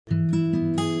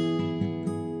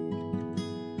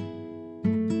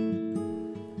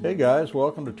Hey guys,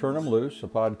 welcome to Turn 'em Loose, a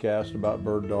podcast about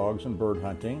bird dogs and bird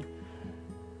hunting.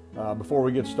 Before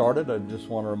we get started, I just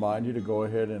want to remind you to go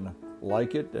ahead and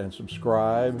like it and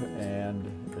subscribe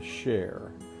and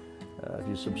share. If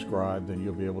you subscribe, then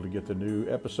you'll be able to get the new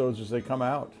episodes as they come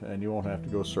out, and you won't have to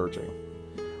go searching.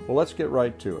 Well, let's get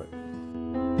right to it.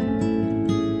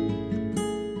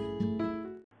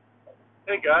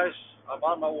 Hey guys, I'm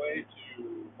on my way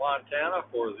to Montana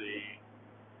for the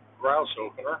grouse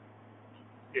opener.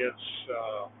 It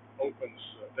opens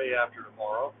day after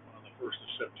tomorrow on the 1st of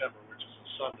September, which is a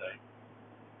Sunday.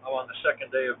 I'm on the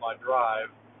second day of my drive.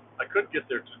 I could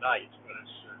get there tonight, but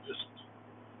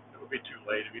it would be too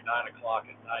late. It'd be 9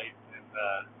 o'clock at night, and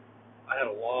I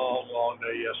had a long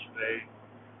day yesterday.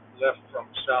 Left from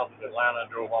south of Atlanta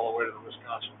and drove all the way to the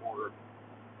Wisconsin border.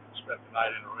 Spent the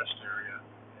night in a rest area,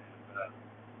 and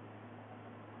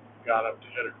got up to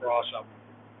head across. I'm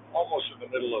almost in the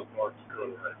middle of North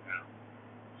Dakota right now.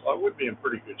 So I would be in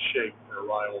pretty good shape for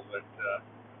arrival, but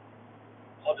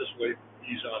I'll just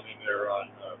ease on in there on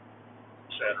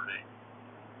Saturday.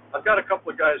 I've got a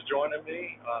couple of guys joining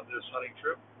me on this hunting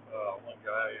trip. One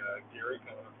guy, Gary,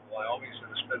 coming up from Wyoming, is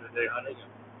going to spend the day hunting,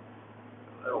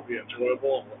 and that'll be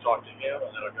enjoyable, and we'll talk to him. And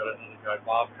then I've got another guy,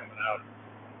 Bob, coming out.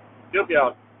 He'll be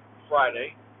out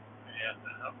Friday, and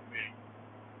hunt with me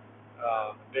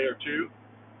a day or two.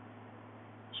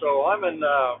 So I'm in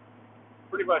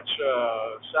pretty much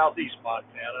southeast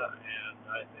Montana, and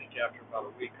I think after about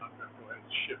a week I'm going to go ahead and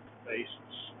shift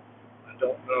bases. I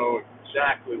don't know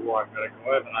exactly where I'm going to go.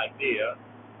 I have an idea.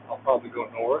 I'll probably go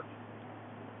north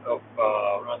up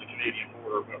around the Canadian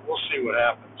border, but we'll see what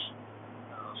happens.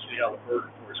 See how the bird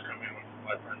reports come in with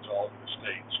my friends all over the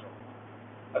state. So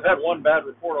I've had one bad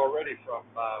report already from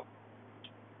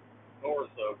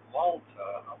north of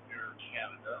Malta up near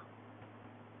Canada. A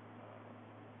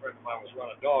friend of mine was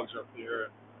running dogs up there,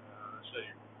 and say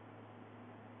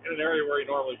in an area where he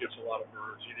normally gets a lot of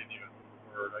birds, he didn't even move a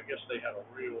bird. I guess they had a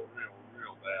real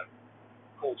bad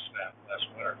cold snap last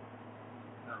winter.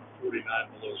 49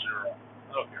 below zero.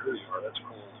 I don't care who you are, that's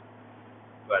cold.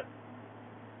 But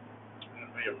it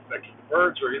may have affected the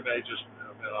birds, or he may just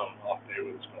have been on an off day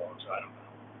with his dogs. I don't know.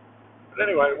 But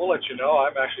anyway, we'll let you know.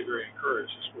 I'm actually very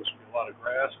encouraged. There's supposed to be a lot of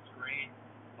grass. It's green.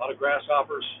 A lot of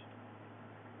grasshoppers.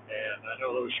 And I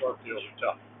know those sharp-tails are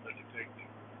tough. They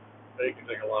can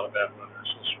take a lot of bad weather and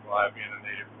still survive being a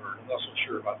native bird. I'm not so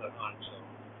sure about that hunt, so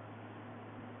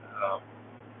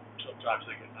sometimes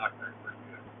they get knocked back pretty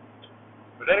good.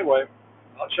 But anyway,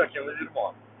 I'll check in with you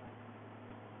tomorrow.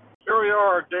 Here we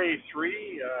are, day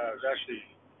 3. It's actually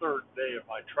the third day of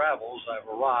my travels. I've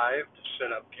arrived to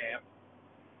set up camp,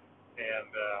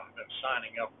 and I've been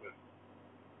signing up with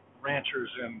ranchers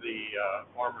in the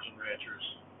farmers and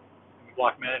ranchers in the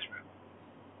block management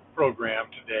program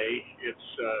today. It's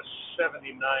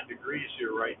 79 degrees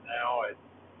here right now at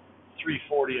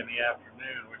 3:40 in the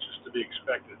afternoon, which is to be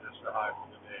expected. That's the high for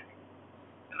the day.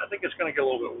 And I think it's going to get a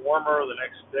little bit warmer the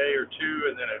next day or two,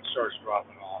 and then it starts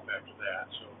dropping off after that.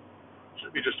 So it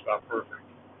should be just about perfect.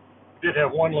 We did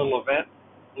have one little event.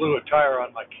 Blew a tire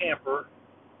on my camper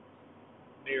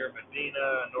near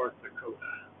Medina, North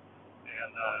Dakota.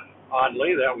 And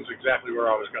oddly, that was exactly where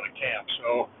I was going to camp.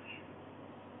 So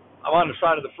I'm on the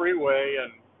side of the freeway,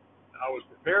 and I was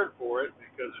prepared for it,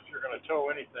 because if you're going to tow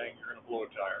anything, you're going to blow a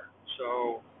tire.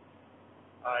 So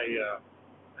I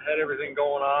had everything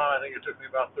going on. I think it took me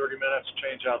about 30 minutes to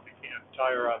change out the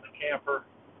tire on the camper.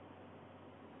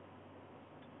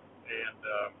 And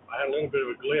I had a little bit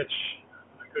of a glitch.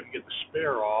 I couldn't get the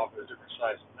spare off. It was a different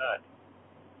size nut.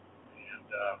 And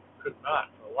could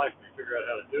not, for the life of me, figure out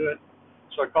how to do it.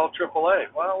 So I called AAA.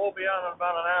 Well, we'll be on in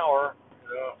about an hour.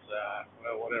 Well,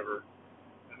 whatever.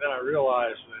 And then I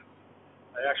realized that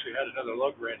I actually had another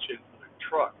lug wrench in for the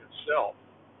truck itself.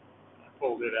 I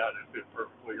pulled it out and it fit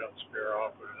perfectly, got the spare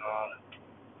off, put it on, and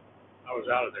I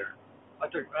was out of there. I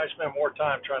spent more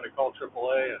time trying to call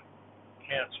AAA and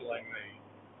canceling the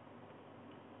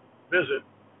visit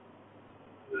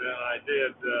than I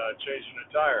did changing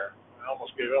the tire. I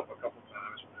almost gave up a couple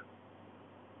times, but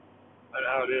I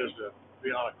know how it is to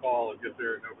be on a call and get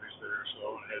there and nobody's there, so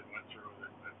I went ahead and went through with it.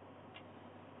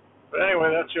 But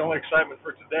anyway, that's the only excitement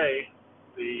for today.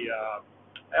 The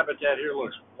habitat here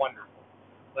looks wonderful.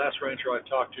 Last rancher I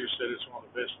talked to said it's one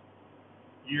of the best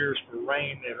years for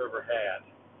rain they've ever had.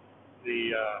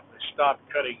 They stopped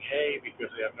cutting hay because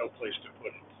they have no place to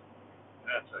put it.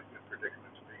 That's a good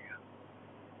predicament to be in.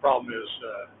 Problem is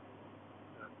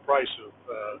the price of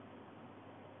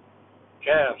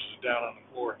calves is down on the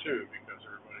floor too, because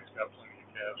everybody's got plenty of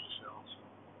calves to sell. So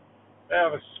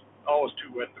it's always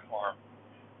too wet to farm.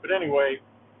 But anyway,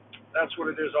 that's what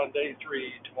it is on day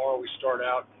 3. Tomorrow we start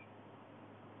out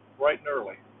bright and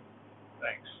early.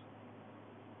 Thanks.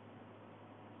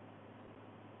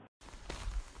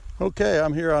 Okay,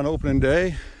 I'm here on opening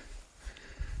day,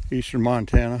 eastern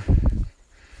Montana,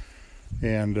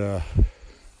 and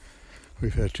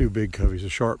we've had 2 big coveys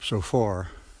of sharp so far.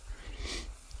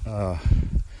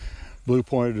 Blue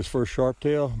pointed his first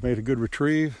sharptail, made a good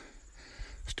retrieve.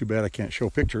 It's too bad I can't show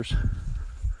pictures,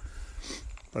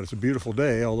 but it's a beautiful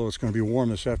day, although it's going to be warm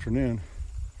this afternoon.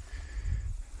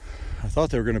 I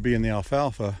thought they were going to be in the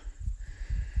alfalfa,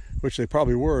 which they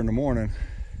probably were in the morning,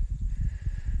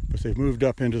 but they've moved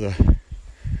up into the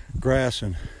grass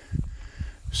and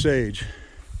sage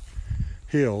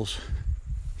hills.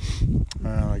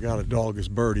 I got a dog as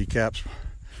birdie. Cap's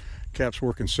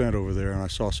working scent over there, and I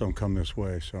saw some come this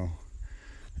way, so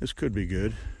this could be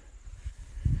good.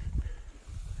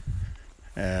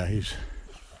 I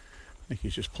think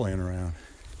he's just playing around.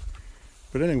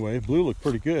 But anyway, Blue looked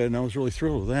pretty good, and I was really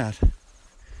thrilled with that.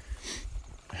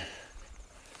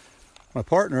 My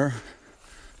partner,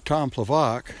 Tom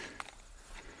Plavac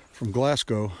from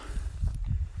Glasgow,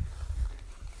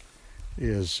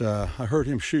 I heard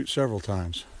him shoot several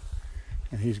times,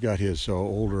 and he's got his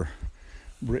older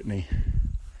Brittany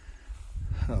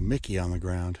Mickey on the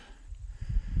ground.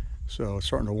 So it's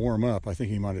starting to warm up. I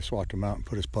think he might have swapped him out and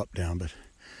put his pup down, but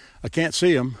I can't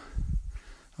see him.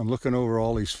 I'm looking over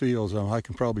all these fields. I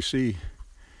can probably see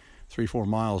 3-4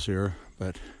 miles here,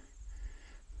 but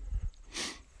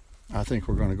I think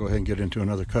we're going to go ahead and get into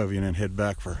another covey and then head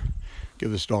back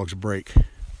give this dog's a break.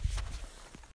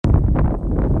 So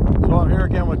I'm here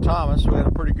again with Thomas. We had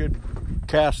a pretty good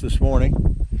cast this morning,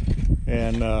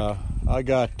 and I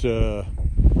got 3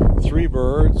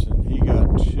 birds and he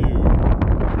got 2,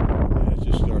 and it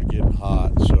just started getting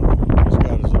hot. So he's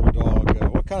got his little dog.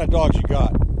 What kind of dogs you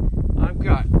got? I've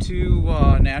got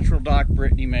 2 natural dock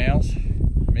Brittany males,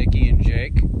 Mickey and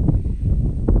Jake.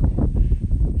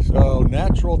 So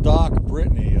natural dock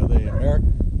Brittany, are they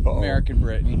American? American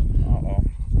Brittany.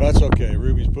 That's okay.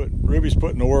 Ruby's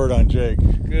putting the word on Jake.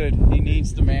 Good. He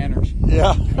needs the manners.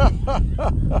 Yeah.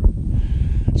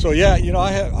 So yeah,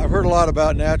 I've heard a lot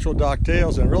about natural dock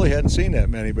tails, and really hadn't seen that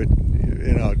many. But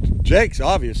Jake's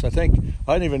obvious. I think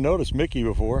I didn't even notice Mickey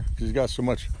before because he's got so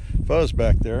much fuzz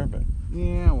back there. But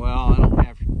yeah, well, I don't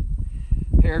have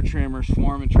hair trimmers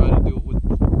for him and try to do it with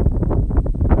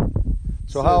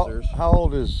scissors. How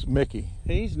old is Mickey?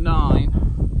 He's 9.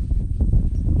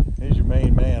 He's your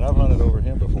main man. I've hunted over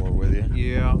him before with you.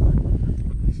 Yeah.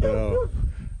 So,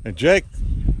 and Jake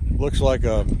looks like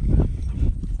a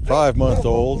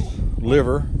 5-month-old,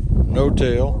 liver, no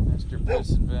tail. Mr.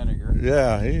 Piss and Vinegar.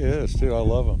 Yeah, he is too. I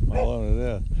love him. I love him to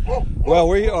death. Well,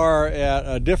 we are at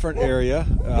a different area.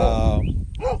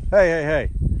 Hey.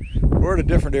 We're at a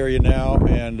different area now,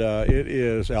 and it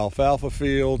is alfalfa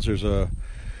fields. There's a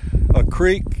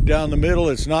creek down the middle.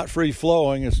 It's not free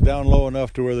flowing. It's down low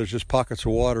enough to where there's just pockets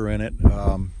of water in it.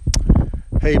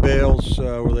 Hay bales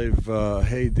where they've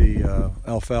hayed the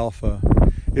alfalfa.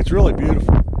 It's really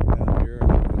beautiful down here.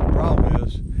 The problem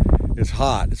is it's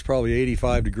hot. It's probably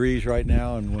 85 degrees right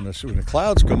now, and when the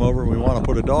clouds come over, we want to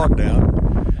put a dog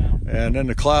down, and then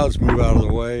the clouds move out of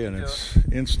the way, and it's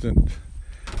instant.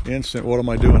 What am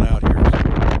I doing out here?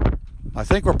 I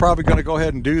think we're probably going to go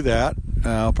ahead and do that.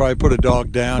 I'll probably put a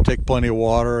dog down, take plenty of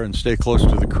water, and stay close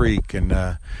to the creek, and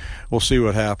we'll see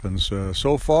what happens.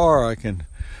 So far,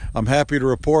 I'm happy to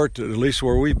report that at least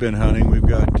where we've been hunting, we've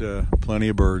got plenty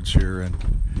of birds here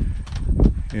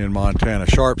in Montana.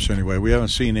 Sharps, anyway. We haven't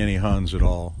seen any huns at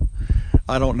all.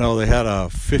 I don't know. They had a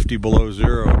 50 below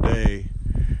zero day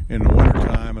in the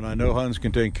wintertime, and I know huns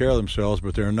can take care of themselves,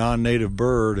 but they're a non-native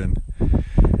bird, and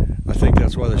I think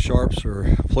that's why the sharps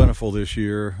are plentiful this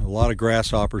year. A lot of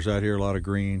grasshoppers out here, a lot of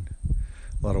green,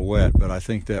 a lot of wet, but I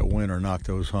think that winter knocked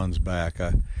those huns back.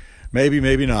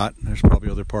 Maybe not. There's probably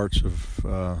other parts of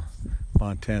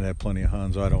Montana that have plenty of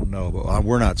huns. I don't know, but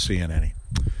we're not seeing any.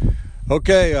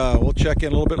 Okay, we'll check in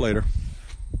a little bit later.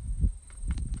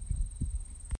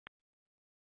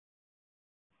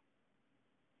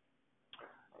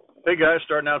 Hey guys,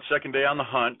 starting out second day on the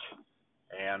hunt,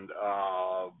 and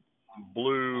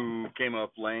Blue came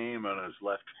up lame on his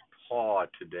left paw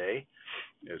today.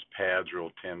 His pad's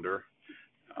real tender.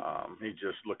 He's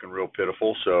just looking real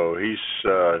pitiful, so he's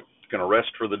going to rest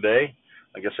for the day.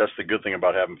 I guess that's the good thing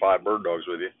about having 5 bird dogs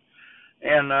with you.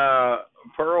 And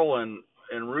Pearl and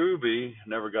Ruby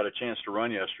never got a chance to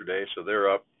run yesterday, so they're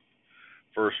up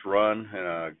first run in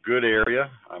a good area.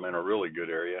 I'm in a really good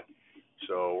area.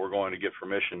 So we're going to get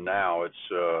permission now. It's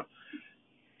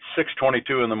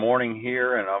 6:22 in the morning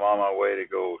here, and I'm on my way to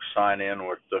go sign in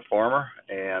with the farmer.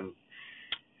 And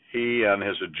he and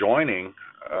his adjoining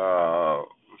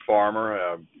farmer,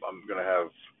 I'm going to have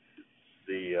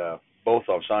the both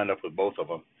of them signed up with both of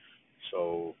them,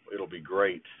 so it'll be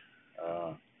great.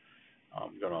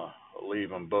 I'm going to leave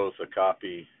them both a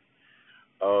copy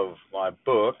of my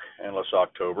book, Endless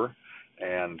October,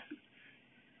 and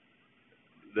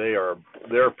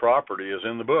their property is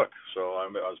in the book, so I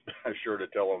was sure to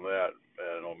tell them that,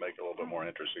 and it'll make it a little bit more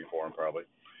interesting for them probably.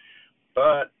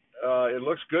 But it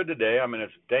looks good today. I mean,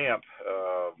 it's damp,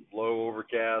 low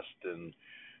overcast, and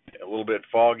a little bit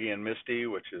foggy and misty,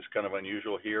 which is kind of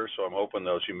unusual here, so I'm hoping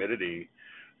those humidity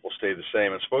will stay the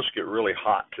same. It's supposed to get really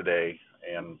hot today,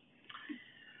 and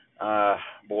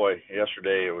boy,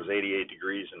 yesterday it was 88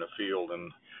 degrees in the field,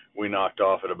 and we knocked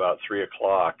off at about 3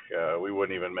 o'clock. We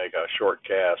wouldn't even make a short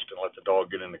cast and let the dog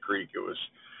get in the creek. It was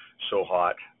so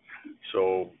hot.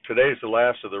 So today's the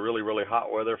last of the really, really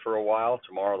hot weather for a while.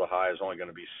 Tomorrow the high is only going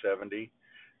to be 70,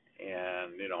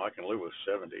 and, you know, I can live with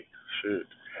 70. Shoot.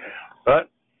 But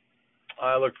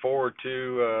I look forward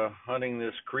to hunting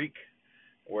this creek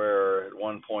where at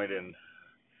one point a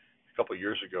couple of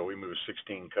years ago, we moved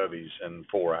 16 coveys in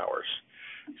 4 hours.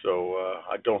 So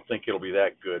I don't think it'll be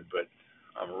that good, but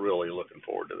I'm really looking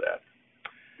forward to that.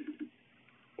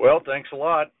 Well, thanks a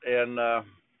lot, and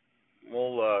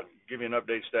we'll give you an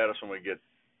update status when we get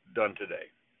done today.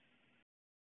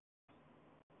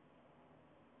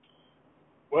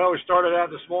 Well, we started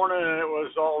out this morning, and it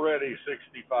was already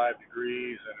 65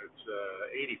 degrees, and it's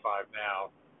 85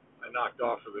 now. I knocked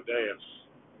off for the day. It's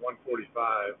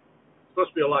 1:45. It's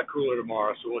supposed to be a lot cooler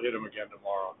tomorrow, so we'll hit them again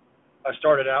tomorrow. I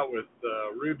started out with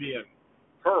Ruby and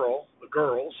Pearl, the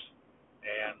girls,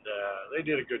 and they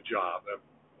did a good job.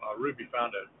 Ruby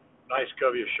found a nice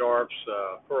covey of sharps,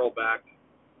 Pearl backed,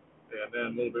 and then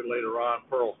a little bit later on,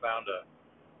 Pearl found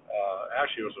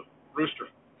actually it was a rooster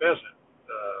pheasant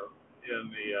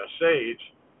in the sage,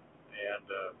 and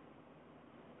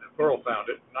Pearl found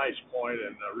it, nice point,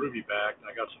 and Ruby backed, and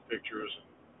I got some pictures.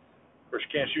 Of course,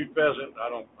 you can't shoot pheasant.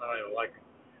 I don't even like them.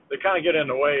 They kind of get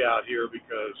in the way out here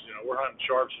because, you know, we're hunting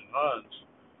sharps and huns,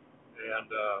 and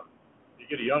you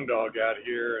get a young dog out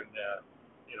here, and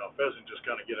you know, pheasant just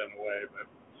kind of get in the way. But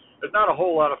there's not a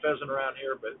whole lot of pheasant around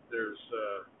here, but there's,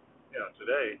 you know,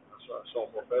 today I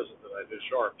saw more pheasant than I did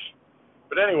sharps.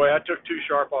 But anyway, I took 2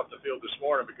 sharp off the field this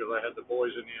morning because I had the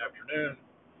boys in the afternoon,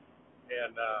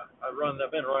 and I've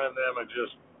been running them at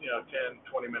just, you know, 10,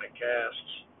 20-minute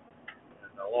casts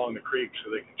and along the creek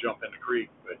so they can jump in the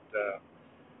creek. But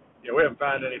you know, we haven't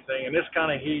found anything. In this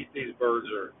kind of heat, these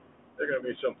birds they're going to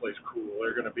be someplace cool.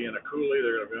 They're going to be in a coulee.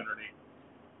 They're going to be underneath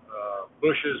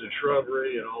bushes and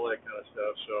shrubbery and all that kind of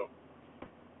stuff. So,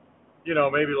 you know,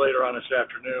 maybe later on this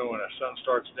afternoon when the sun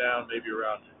starts down, maybe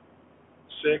around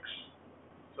 6,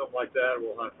 something like that,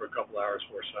 we'll hunt for a couple hours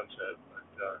before sunset.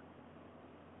 But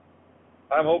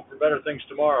I'm hoping for better things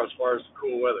tomorrow as far as the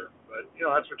cool weather. But, you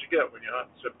know, that's what you get when you hunt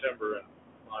in September in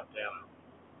Montana.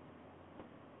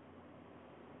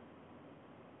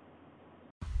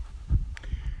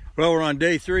 Well, we're on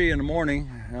day 3 in the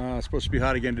morning. It's supposed to be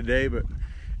hot again today, but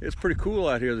it's pretty cool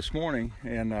out here this morning.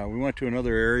 And we went to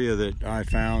another area that I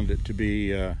found it to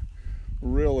be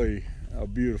really a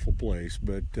beautiful place.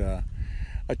 But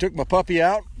I took my puppy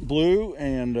out, Blue,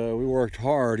 and we worked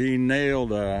hard. He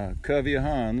nailed a covey of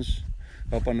huns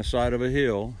up on the side of a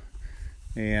hill,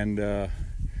 and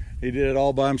he did it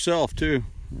all by himself too.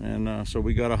 And so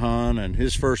we got a hun, and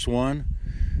his first one.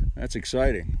 That's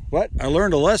exciting. But I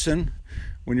learned a lesson.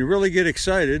 When you really get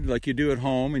excited, like you do at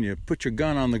home, and you put your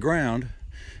gun on the ground,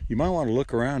 you might want to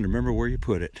look around and remember where you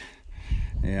put it.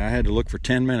 Yeah, I had to look for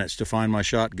 10 minutes to find my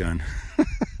shotgun.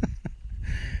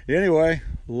 Anyway,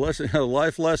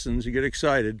 life lessons, you get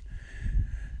excited.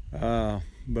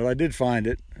 But I did find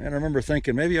it, and I remember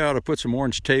thinking maybe I ought to put some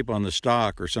orange tape on the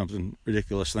stock or something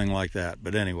ridiculous thing like that.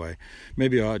 But anyway,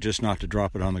 maybe I ought just not to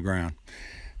drop it on the ground.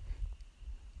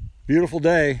 Beautiful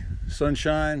day,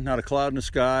 sunshine, not a cloud in the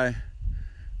sky,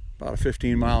 about a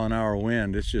 15-mile-an-hour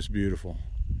wind. It's just beautiful.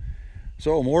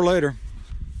 So more later.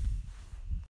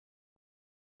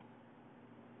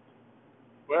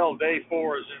 Well, day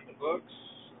 4 is in the books.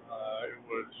 It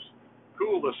was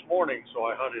cool this morning, so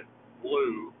I hunted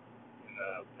Blue in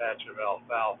a patch of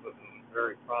alfalfa that was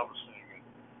very promising. And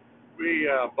we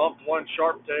bumped one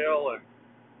sharp tail, and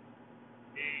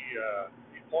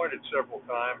he pointed several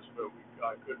times, but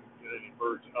I couldn't get any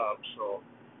birds up. So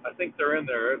I think they're in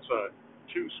there. It's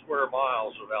 2 square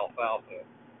miles of alfalfa.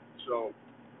 So,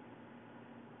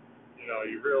 you know,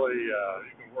 you really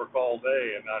you can work all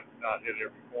day and not hit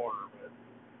every corner. But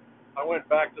I went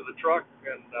back to the truck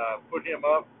and put him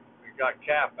up and got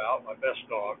Cap out, my best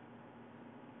dog,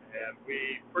 and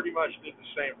we pretty much did the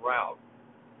same route.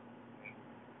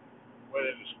 went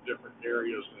into some different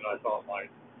areas that I thought might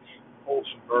hold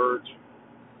some birds.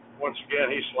 Once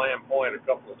again, he slammed point a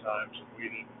couple of times, and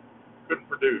we couldn't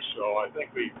produce. So I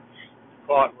think we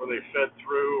caught where they fed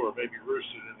through, or maybe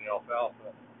roosted in the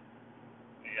alfalfa.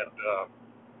 And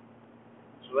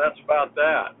so that's about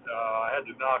that. I had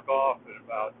to knock off at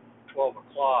about 12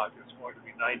 o'clock. It's going to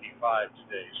be 95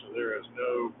 today, so there is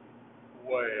no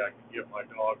way I can get my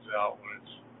dogs out when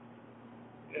it's,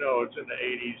 it's in the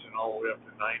 80s and all the way up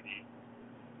to 90,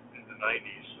 in the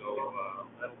 90s. So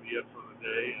that'll be it for the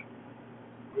day, and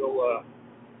we'll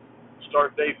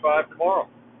start day 5 tomorrow.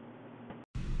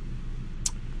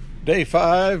 Day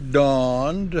 5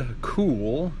 dawned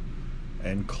cool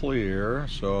and clear,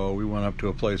 so we went up to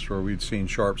a place where we'd seen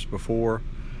sharps before,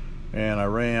 and I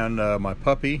ran my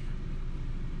puppy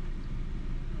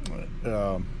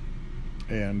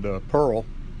and Pearl,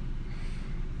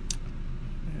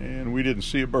 and we didn't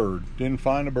see a bird, didn't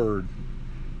find a bird.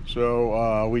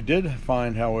 So we did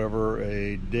find, however,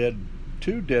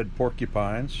 two dead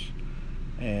porcupines,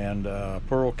 and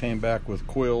Pearl came back with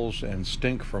quills and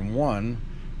stink from one,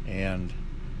 and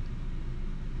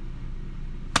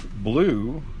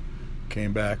Blue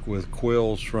came back with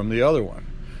quills from the other one.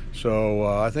 So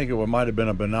I think it might have been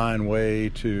a benign way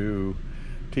to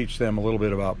teach them a little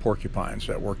bit about porcupines.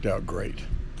 That worked out great.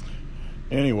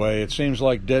 Anyway, it seems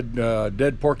like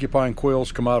dead porcupine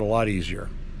quills come out a lot easier,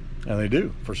 and they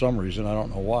do for some reason. I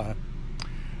don't know why.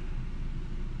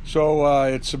 So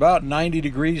it's about 90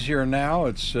 degrees here now.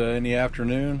 It's in the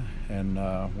afternoon, and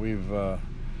we've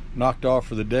knocked off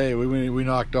for the day. We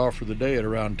knocked off for the day at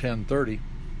around 10:30,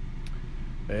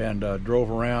 and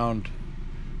drove around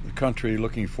the country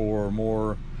looking for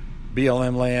more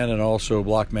BLM land and also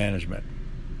block management.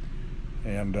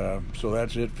 And so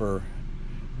that's it for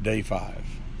day 5.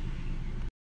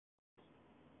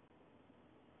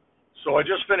 So I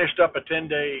just finished up a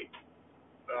 10-day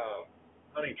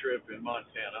hunting trip in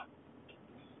Montana,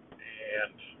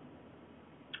 and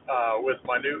with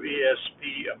my new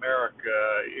ESP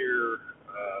America ear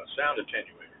sound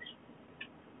attenuators.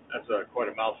 That's quite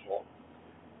a mouthful.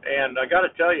 And I got to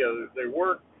tell you, they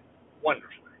work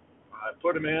wonderfully. I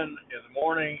put them in the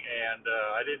morning, and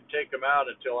I didn't take them out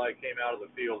until I came out of the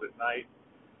field at night.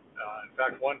 In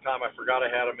fact, one time I forgot I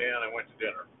had them in. I went to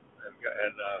dinner, and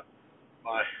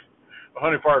my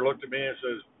hunting partner looked at me and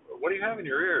says, "What do you have in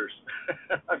your ears?"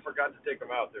 I forgot to take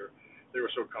them out. They were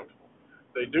so comfortable.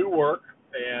 They do work,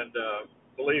 and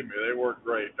believe me, they work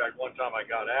great. In fact, one time I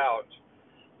got out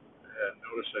and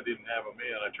noticed I didn't have them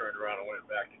in. I turned around and went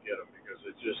back to get them, because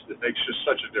it makes just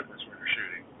such a difference when you're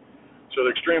shooting. So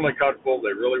they're extremely comfortable.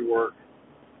 They really work,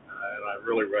 and I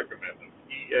really recommend them.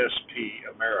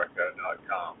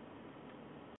 ESPamerica.com.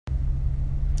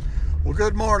 Well,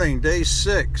 good morning, day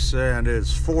 6, and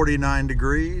it's 49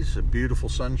 degrees, a beautiful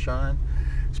sunshine.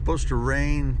 It's supposed to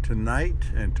rain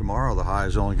tonight, and tomorrow the high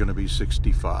is only going to be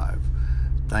 65.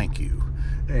 Thank you.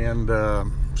 And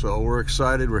so we're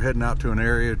excited. We're heading out to an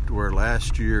area where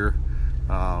last year,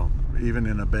 even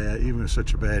in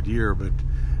such a bad year, but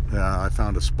I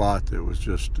found a spot that was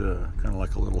just kind of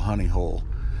like a little honey hole.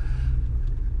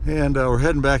 And we're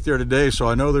heading back there today, so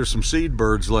I know there's some seed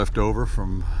birds left over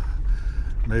from,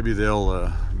 maybe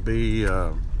they'll be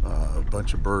a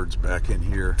bunch of birds back in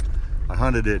here. I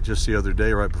hunted it just the other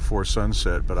day right before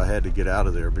sunset, but I had to get out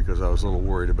of there because I was a little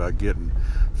worried about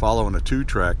following a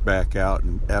 2-track back out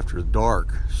and after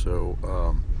dark. So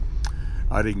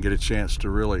I didn't get a chance to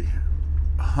really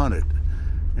hunt it.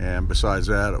 And besides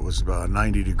that, it was about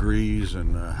 90 degrees,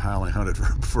 and I only hunted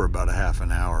for about a half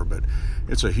an hour. But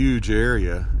it's a huge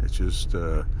area. It's just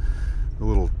a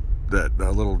little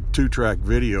 2-track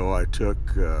video I took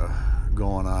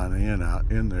going on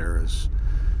out in there is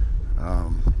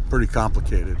pretty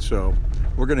complicated. So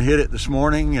we're going to hit it this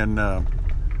morning, and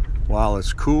while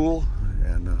it's cool,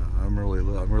 and I'm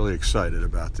really excited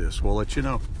about this. We'll let you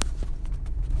know.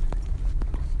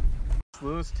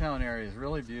 Lewistown area is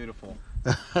really beautiful.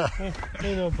 Ain't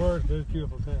no birds, but it's a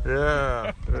beautiful town.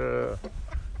 Yeah.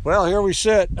 Well, here we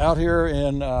sit out here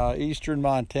in eastern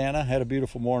Montana. Had a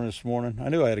beautiful morning this morning. I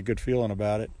knew I had a good feeling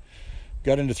about it.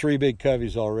 Got into 3 big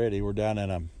coveys already. We're down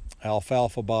in an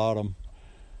alfalfa bottom,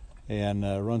 and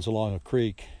runs along a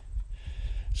creek.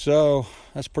 So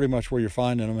that's pretty much where you're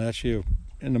finding them. That's you.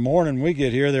 In the morning we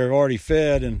get here, they're already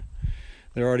fed and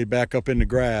they're already back up in the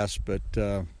grass, but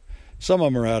some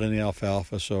of them are out in the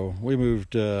alfalfa. So we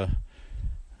moved.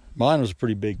 Mine was a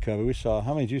pretty big covey. We saw,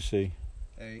 how many did you see?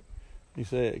 8. You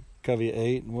say covey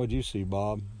 8, and what did you see,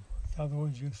 Bob? Count the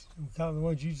ones you just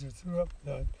threw up.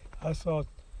 I saw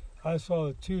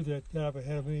the 2 that got up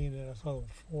ahead of me, and then I saw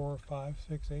 4, 5,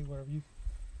 6, 8, whatever you.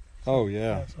 Oh,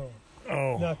 yeah. That's all.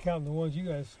 Oh. Not counting the ones you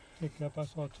guys picked up. I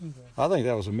saw 2 then. I think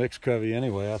that was a mixed covey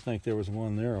anyway. I think there was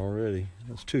one there already.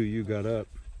 That's 2 you got up.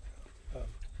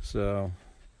 So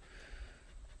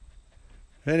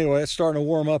anyway, it's starting to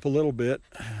warm up a little bit.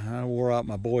 I wore out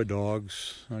my boy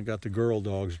dogs. I got the girl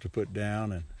dogs to put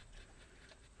down, and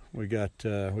we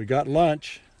got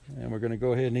lunch, and we're going to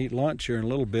go ahead and eat lunch here in a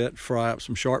little bit. Fry up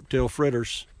some sharp tail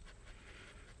fritters.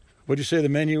 What'd you say the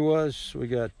menu was? We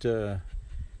got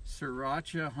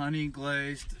Sriracha honey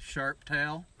glazed sharp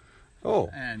tail. Oh.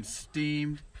 And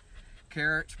steamed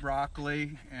carrots,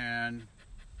 broccoli, and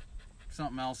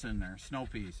something else in there, snow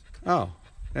peas. Oh,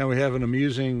 and we have an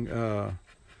amusing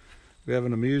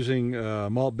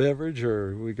malt beverage,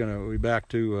 or are we back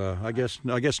to I guess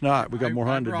not. We got more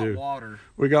hunting to do. Water.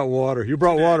 We got water. You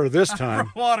brought water this time. I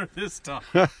brought water this time.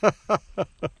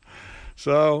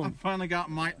 So I finally got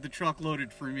the truck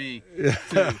loaded for me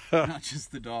too, not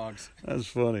just the dogs. That's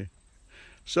funny.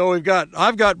 So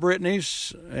I've got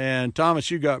Brittany's, and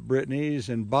Thomas, you got Brittany's,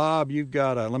 and Bob, you've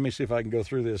got let me see if I can go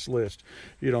through this list,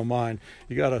 if you don't mind.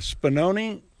 You got a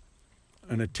Spinoni,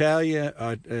 an Italia,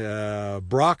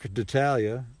 Brock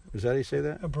d'Italia. Is that how you say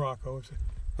that? A Bracco.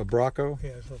 A Bracco?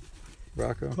 Yeah, it's a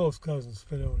Bracco. close cousin,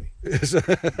 Spinoni.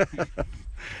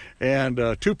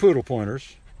 And 2 poodle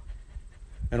pointers,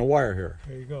 and a wire hair.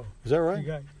 There you go. Is that right?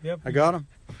 Yep. I got them?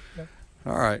 Yep.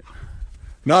 All right.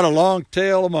 Not a long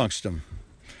tail amongst them.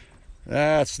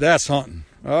 That's hunting.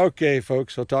 Okay,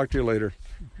 folks, I'll talk to you later.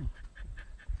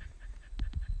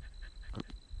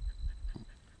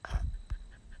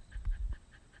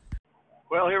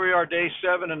 Well, here we are, day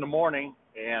 7 in the morning,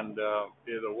 and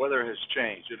the weather has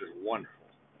changed. It is wonderful.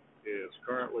 It's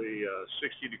currently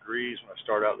 60 degrees. When I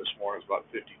started out this morning, it was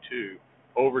about 52.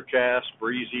 Overcast,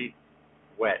 breezy,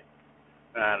 wet,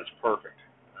 and it's perfect.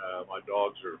 My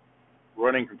dogs are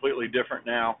running completely different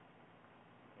now,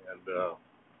 and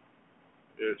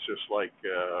it's just like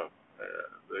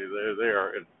they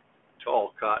are in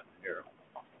tall cotton here.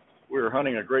 We were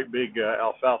hunting a great big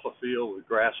alfalfa field with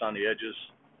grass on the edges,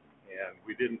 and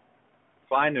we didn't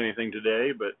find anything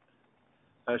today, but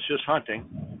that's just hunting.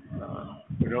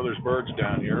 We know there's birds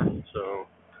down here, so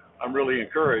I'm really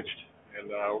encouraged, and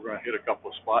we're going to hit a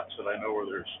couple of spots that I know where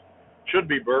there's should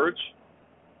be birds,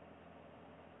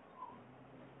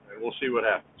 and we'll see what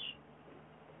happens.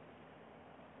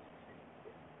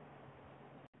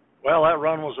 Well, that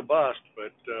run was a bust,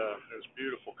 but it was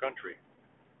beautiful country.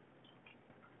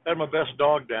 Had my best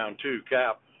dog down too,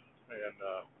 Cap, and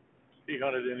he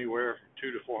hunted anywhere from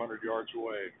 200 to 400 yards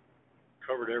away.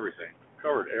 Covered everything.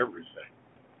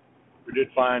 We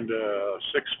did find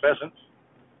 6 pheasants.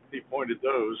 He pointed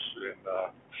those, and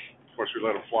of course we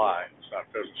let them fly. It's not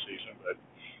pheasant season, but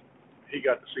he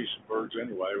got to see some birds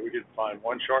anyway. We didn't find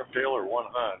one sharp-tail or one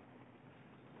hun.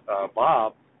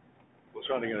 Bob was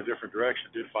hunting in a different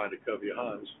direction, did find a covey of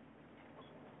huns.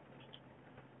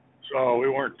 So we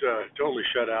weren't totally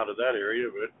shut out of that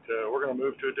area, but we're going to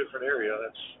move to a different area.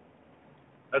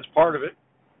 That's part of it.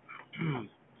 And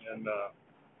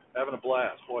having a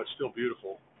blast. Boy, it's still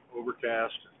beautiful.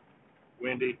 Overcast,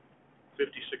 windy,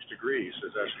 56 degrees.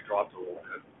 It's actually dropped a little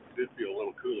bit. It did feel a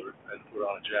little cooler. I had to put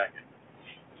on a jacket.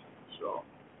 So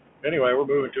anyway, we're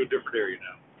moving to a different area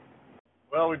now.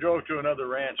 Well, we drove to another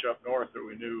ranch up north that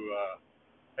we knew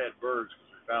had birds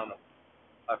because we found them.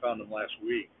 I found them last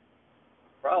week.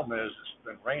 The problem is it's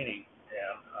been raining,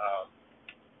 and the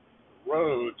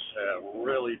roads have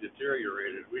really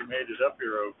deteriorated. We made it up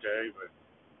here okay, but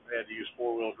we had to use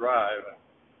 4-wheel drive. And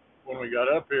when we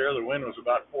got up here, the wind was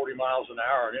about 40 miles an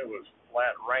hour, and it was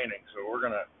flat raining. So we're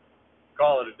going to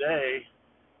call it a day.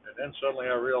 And then suddenly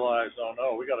I realized, oh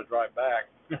no, we got to drive back.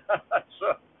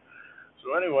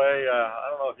 So anyway, I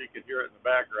don't know if you can hear it in the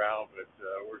background, but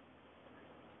we're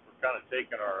kind of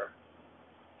taking our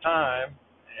time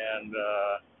and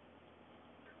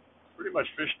pretty much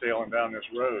fishtailing down this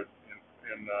road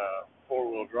in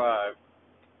 4-wheel drive.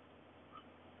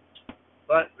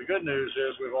 But the good news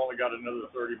is we've only got another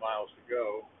 30 miles to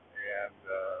go, and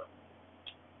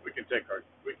we can take our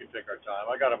time.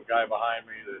 I got a guy behind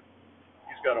me that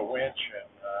he's got a winch, and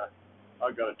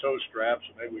I've got a tow strap,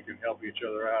 so maybe we can help each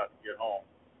other out and get home.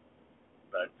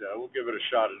 But we'll give it a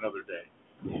shot another day.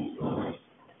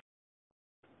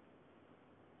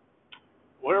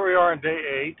 Well, here we are on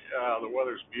day 8. The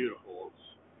weather's beautiful.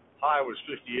 High was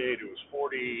 58. It was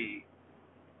 45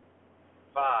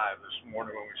 this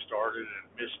morning when we started, and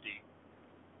misty.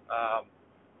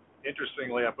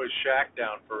 Interestingly, I put shack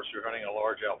down first. We're hunting a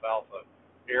large alfalfa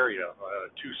area,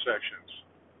 2 sections.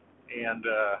 And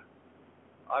that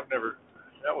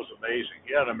was amazing.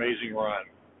 He had an amazing run.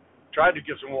 Tried to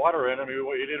get some water in him.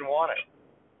 He didn't want it.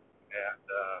 And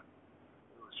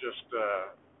just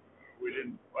we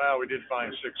did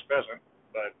find 6 pheasant,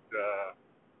 but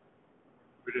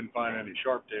we didn't find any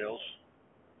sharp tails.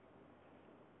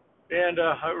 And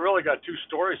I really got 2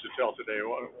 stories to tell today.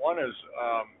 One is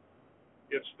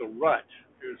it's the rut.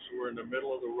 We're in the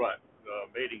middle of the rut, the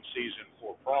mating season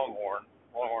for pronghorn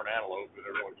antelope, but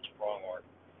everyone gets pronghorn.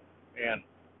 And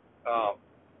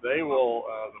they will,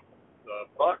 the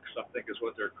bucks, I think is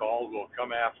what they're called, will come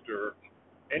after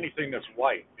anything that's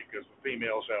white because the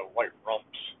females have white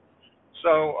rumps.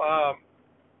 So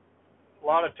a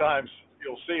lot of times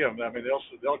you'll see them. I mean, they'll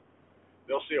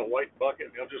see a white bucket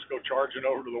and they'll just go charging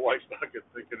over to the white bucket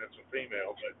thinking it's a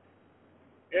female. But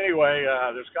anyway,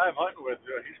 this guy I'm hunting with,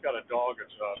 he's got a dog.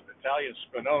 It's an Italian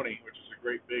Spinoni, which is a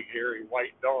great big hairy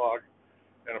white dog.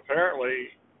 And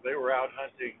apparently they were out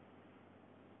hunting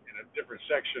in a different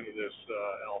section of this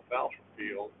alfalfa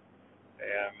field,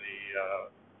 and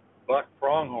the buck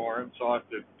pronghorn thought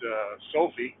that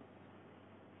Sophie,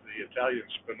 the Italian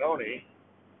Spinoni,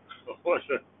 was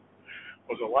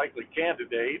a likely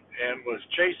candidate and was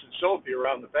chasing Sophie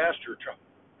around the pasture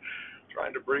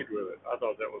trying to breed with it. I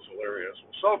thought that was hilarious.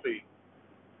 Well, Sophie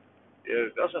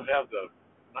doesn't have the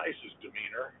nicest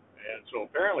demeanor, and so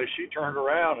apparently she turned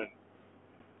around and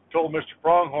told Mr.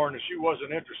 Pronghorn that she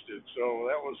wasn't interested. So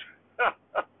that was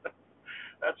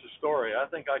that's a story. I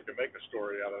think I could make a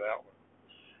story out of that one.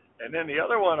 And then the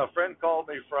other one, a friend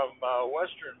called me from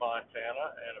western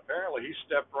Montana, and apparently he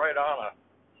stepped right on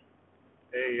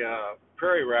a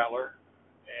prairie rattler,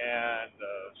 and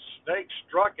a snake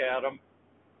struck at him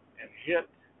and hit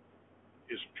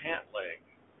his pant leg.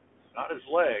 Not his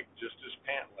leg, just his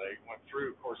pant leg. Went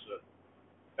through, of course, the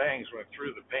fangs went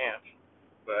through the pant,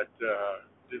 but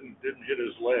didn't hit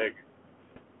his leg.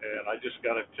 And I just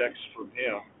got a text from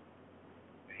him.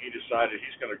 He decided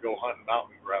he's going to go hunt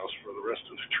mountain grouse for the rest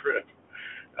of the trip.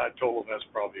 I told him that's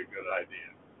probably a good idea.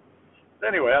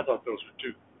 Anyway, I thought those were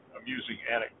 2 amusing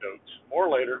anecdotes. More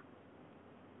later.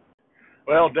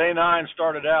 Well, day 9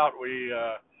 started out. We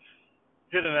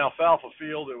hit an alfalfa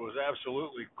field that was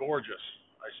absolutely gorgeous.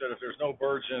 I said, if there's no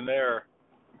birds in there,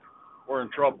 we're in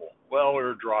trouble. Well, we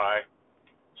were dry.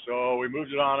 So we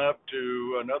moved it on up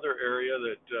to another area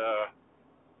that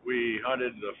we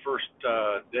hunted the first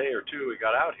day or 2 we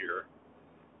got out here,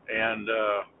 and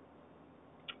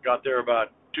got there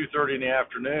about 2:30 in the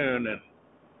afternoon and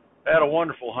had a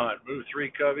wonderful hunt. Moved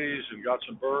 3 coveys and got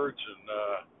some birds, and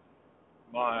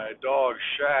my dog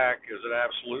Shaq is an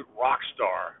absolute rock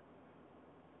star.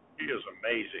 He is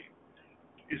amazing.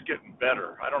 He's getting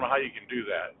better. I don't know how you can do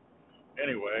that.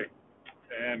 Anyway,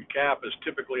 and Cap is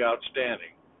typically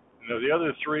outstanding. You know, the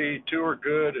other 3, 2 are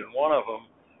good, and one of them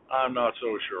I'm not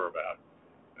so sure about.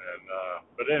 And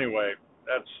but anyway,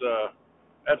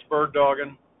 that's bird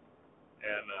dogging,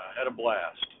 and had a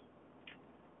blast.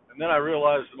 And then I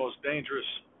realized the most dangerous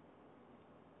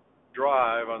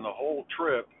drive on the whole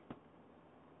trip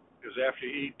is after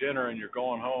you eat dinner and you're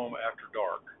going home after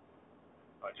dark.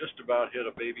 I just about hit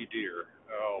a baby deer.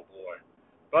 Oh boy.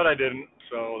 But I didn't,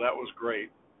 so that was great.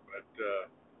 But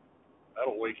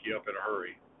that'll wake you up in a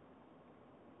hurry.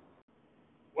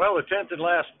 Well, the 10th and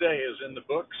last day is in the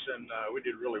books, and we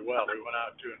did really well. We went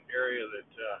out to an area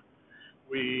that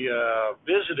we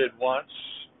visited once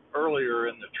earlier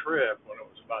in the trip when it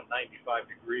was about 95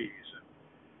 degrees, and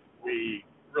we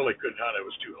really couldn't hunt. It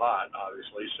was too hot,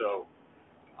 obviously, so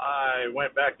I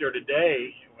went back there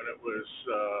today when it was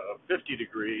 50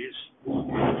 degrees,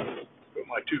 put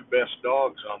my 2 best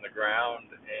dogs on the ground,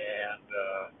 and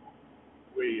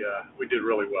we did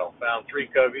really well. Found 3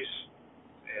 coveys,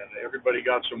 and everybody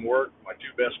got some work. My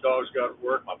 2 best dogs got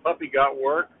work. My puppy got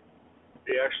work.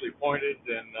 He actually pointed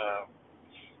and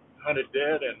hunted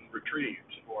dead and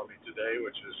retrieved for me today,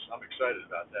 which is, I'm excited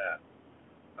about that.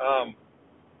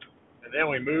 And then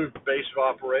we moved base of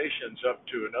operations up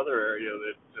to another area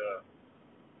that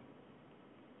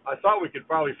I thought we could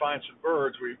probably find some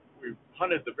birds. We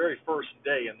hunted the very first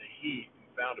day in the heat and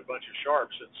found a bunch of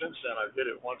sharps, and since then I've hit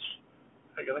it once.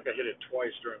 I think I hit it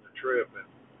twice during the trip, and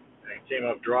it came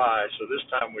up dry. So this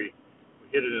time we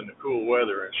hit it in the cool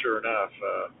weather, and sure enough,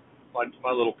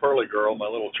 my little pearly girl, my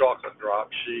little chocolate drop,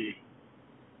 she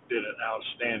did an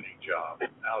outstanding job.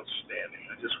 Outstanding.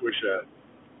 I just wish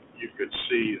you could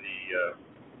see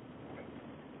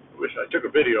I took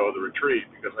a video of the retrieve,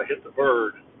 because I hit the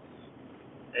bird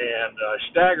and I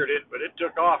staggered it, but it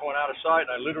took off, went out of sight,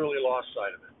 and I literally lost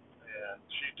sight of it. And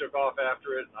she took off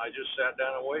after it, and I just sat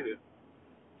down and waited.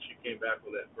 She came back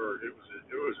with that bird. It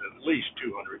was at least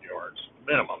 200 yards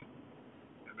minimum,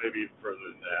 and maybe even further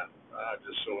than that. I'm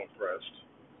just so impressed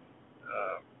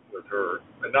with her.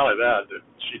 And not only that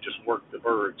she just worked the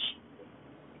birds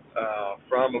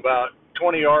from about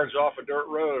 20 yards off a dirt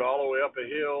road, all the way up a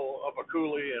hill, up a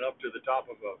coulee, and up to the top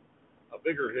of a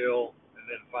bigger hill, and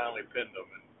then finally pinned them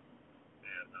and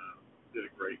did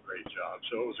a great job.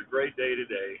 So it was a great day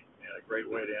today and a great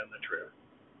way to end the trip.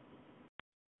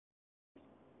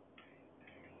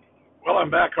 Well,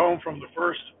 I'm back home from the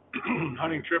first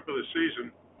hunting trip of the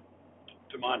season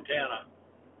to Montana,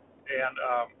 and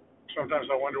sometimes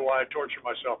I wonder why I torture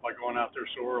myself by going out there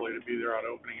so early to be there on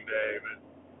opening day.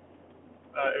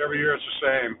 But every year it's the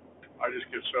same. I just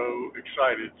get so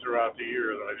excited throughout the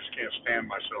year that I just can't stand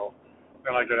myself.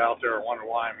 Then I get out there and wonder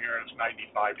why I'm here and it's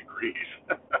 95 degrees.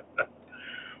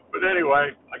 But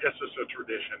anyway, I guess it's a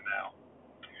tradition now.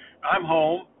 I'm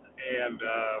home, and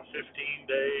 15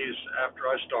 days after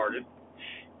I started,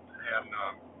 and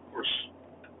of course,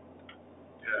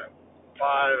 yeah,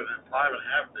 five and a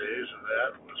half days of that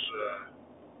was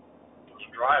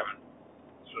driving.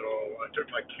 So I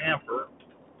took my camper,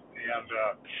 and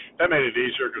that made it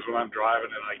easier because when I'm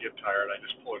driving and I get tired, I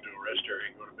just pull into a rest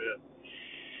area and go to bed.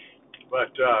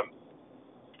 But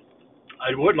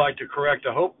I would like to correct.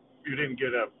 I hope you didn't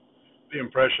get the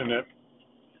impression that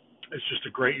it's just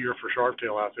a great year for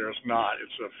sharptail out there. It's not.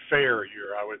 It's a fair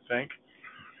year, I would think.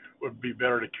 Would be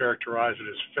better to characterize it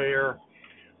as fair,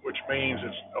 which means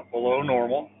it's below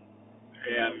normal,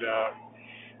 and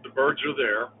the birds are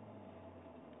there,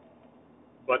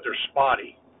 but they're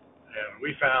spotty. And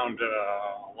we found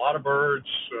a lot of birds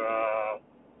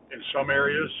in some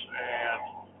areas, and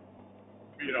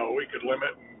we could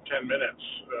limit in 10 minutes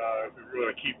if we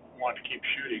really wanted to keep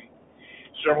shooting.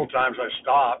 Several times I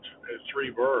stopped at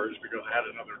 3 birds because I had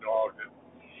another dog that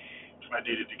I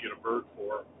needed to get a bird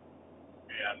for,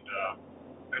 and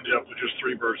ended up with just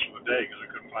 3 birds for the day because I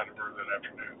couldn't find a bird that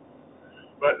afternoon.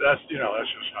 But that's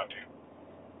just hunting.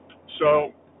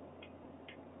 So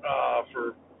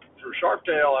for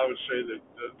sharptail, I would say that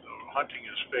the hunting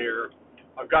is fair.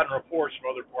 I've gotten reports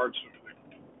from other parts of the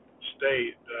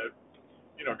state that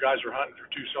guys are hunting for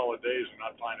 2 solid days and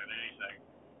not finding anything.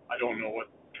 I don't know what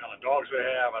kind of dogs they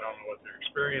have. I don't know what their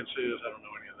experience is. I don't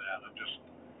know any of that. I'm just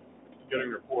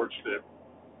getting reports that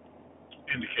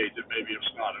indicate that maybe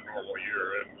it's not a normal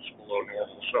year and it's below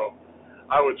normal. So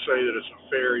I would say that it's a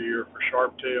fair year for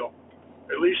sharptail,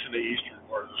 at least in the eastern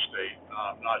part of the state.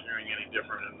 I'm not hearing any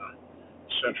different in the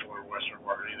central or western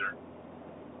part either.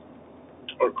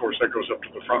 Of course, that goes up to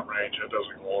the Front Range. That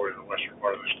doesn't go all the way to the western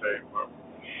part of the state. But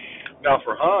now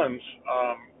for huns,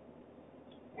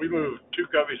 we moved 2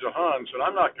 coveys of huns, and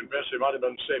I'm not convinced they might have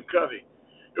been the same covey.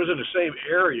 It was in the same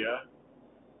area,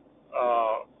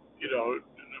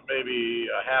 maybe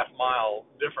a half-mile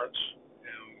difference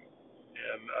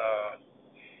in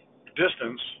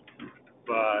distance,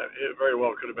 but it very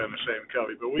well could have been the same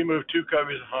covey. But we moved 2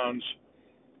 coveys of huns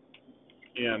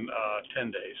in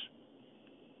 10 days.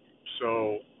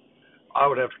 So I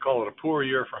would have to call it a poor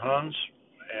year for huns,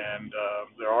 and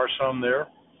there are some there.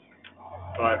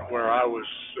 But where I was,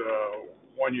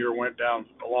 one year went down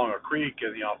along a creek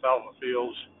in the alfalfa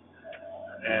fields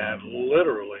and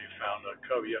literally found a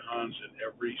covey of huns in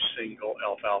every single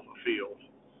alfalfa field.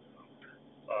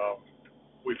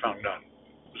 We found none,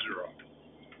 0.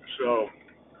 So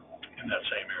in that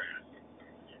same area.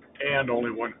 And only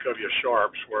 1 covey of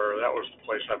sharps, where that was the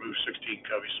place I moved 16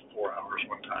 coveys in 4 hours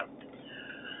one time.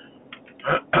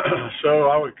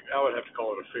 So I would have to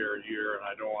call it a fair year, and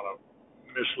I don't want to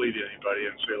mislead anybody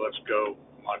and say, let's go,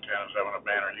 Montana's having a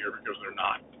banner year, because they're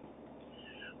not.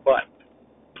 But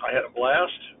I had a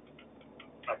blast.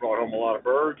 I brought home a lot of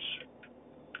birds,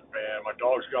 and my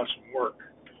dog's got some work.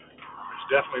 It's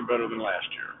definitely better than last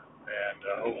year, and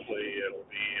hopefully it'll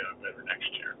be better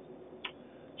next year.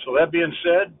 So that being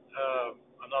said,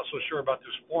 I'm not so sure about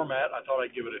this format. I thought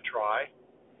I'd give it a try,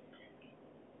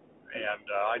 and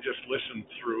I just listened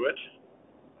through it.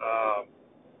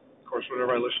 Of course,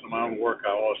 whenever I listen to my own work,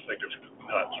 I always think it's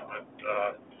nuts.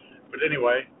 But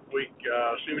anyway,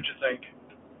 see what you think.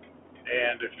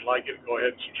 And if you like it, go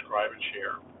ahead and subscribe and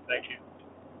share. Thank you.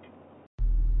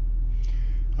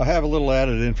 I have a little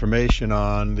added information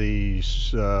on the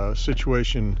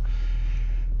situation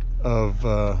of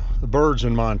the birds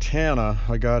in Montana.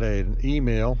 I got an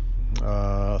email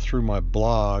through my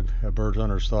blog at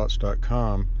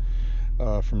birdshuntersthoughts.com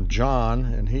from John,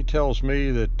 and he tells me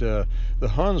that the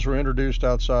huns were introduced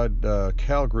outside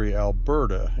Calgary,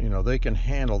 Alberta. They can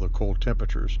handle the cold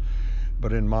temperatures.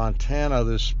 But in Montana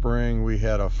this spring, we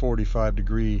had a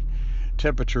 45-degree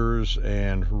temperatures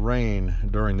and rain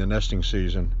during the nesting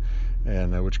season,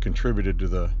 and which contributed to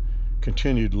the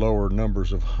continued lower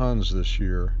numbers of huns this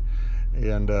year.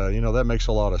 And that makes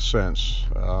a lot of sense.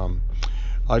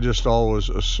 I just always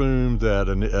assumed that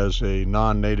as a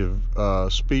non-native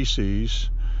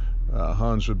species,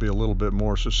 Huns would be a little bit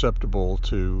more susceptible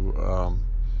to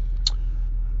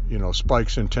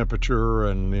spikes in temperature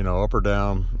and up or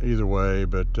down either way.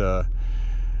 But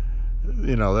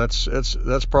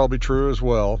that's probably true as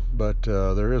well. But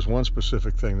there is one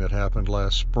specific thing that happened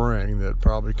last spring that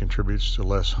probably contributes to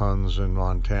less Huns in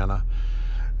Montana.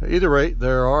 At either rate,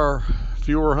 there are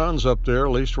fewer Huns up there,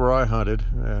 at least where I hunted,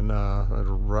 and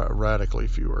radically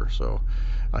fewer. So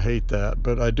I hate that.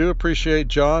 But I do appreciate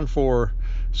John for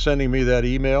sending me that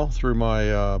email through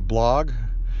my blog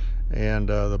and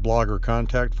the blogger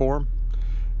contact form.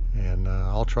 And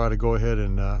I'll try to go ahead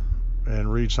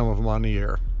and read some of them on the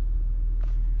air.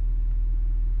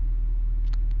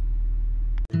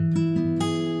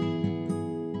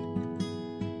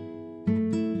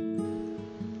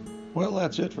 Well,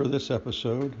 that's it for this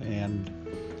episode, and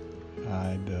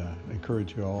I'd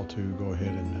encourage you all to go ahead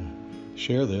and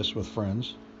share this with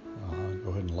friends.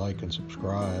 Go ahead and like and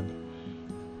subscribe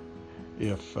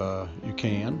if you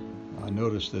can. I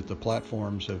noticed that the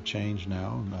platforms have changed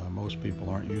now. Most people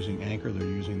aren't using Anchor, they're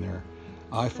using their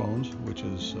iPhones, which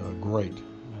is great.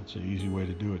 That's an easy way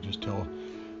to do it. Just tell,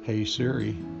 "Hey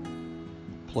Siri,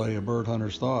 play A Bird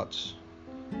Hunter's Thoughts,"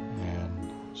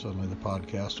 and suddenly the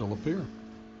podcast will appear.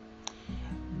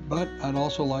 But I'd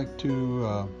also like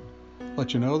to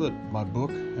let you know that my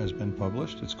book has been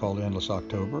published. It's called Endless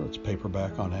October. It's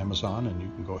paperback on Amazon, and you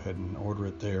can go ahead and order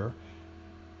it there.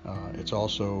 It's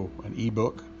also an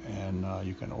ebook, and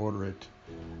you can order it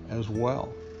as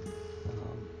well.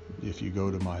 If you go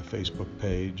to my Facebook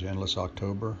page, Endless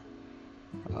October,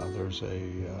 there's a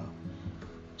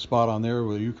spot on there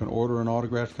where you can order an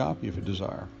autographed copy if you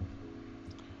desire.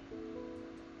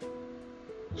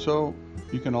 So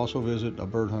you can also visit A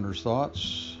Bird Hunter's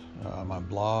Thoughts, my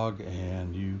blog,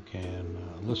 and you can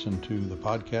listen to the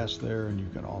podcast there, and you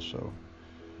can also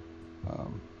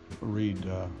read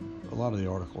a lot of the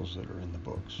articles that are in the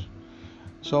books.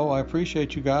 So I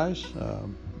appreciate you guys.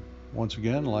 Once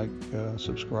again, like,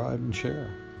 subscribe, and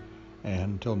share.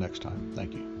 And until next time,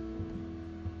 thank you.